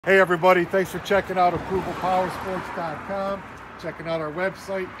Hey everybody, thanks for checking out ApprovalPowersports.com, checking out our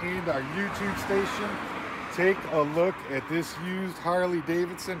website and our YouTube station. Take a look at this used Harley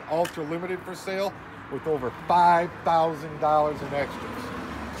Davidson Ultra Limited for sale with over $5,000 in extras.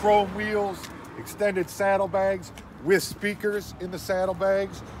 Chrome wheels, extended saddlebags with speakers in the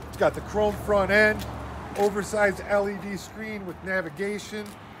saddlebags. It's got the chrome front end, oversized LED screen with navigation,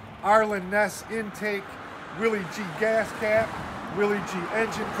 Arlen Ness intake, Willie G gas cap, Willie G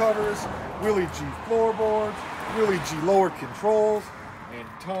engine covers, Willie G floorboards, Willie G lower controls, and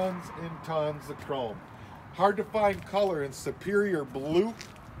tons of chrome. Hard to find color in superior blue.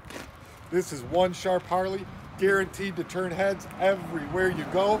 This is one sharp Harley, guaranteed to turn heads everywhere you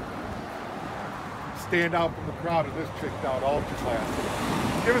go. Stand out from the crowd of this tricked out Ultra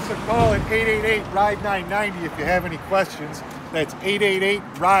Class. Give us a call at 888-RIDE-990 if you have any questions. That's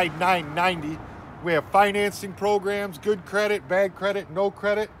 888-RIDE-990. We have financing programs, good credit, bad credit, no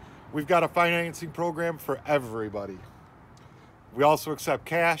credit. We've got a financing program for everybody. We also accept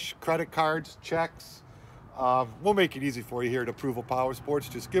cash, credit cards, checks. We'll make it easy for you here at Approval Powersports.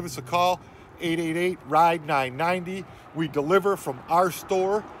 Just give us a call, 888-RIDE-990. We deliver from our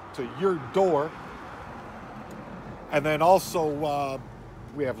store to your door. And then also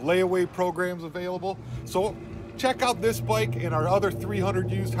we have layaway programs available. So check out this bike and our other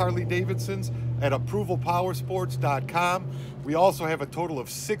 300 used Harley Davidsons at ApprovalPowersports.com. We also have a total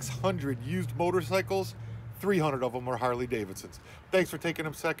of 600 used motorcycles. 300 of them are Harley Davidsons. Thanks for taking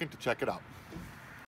a second to check it out.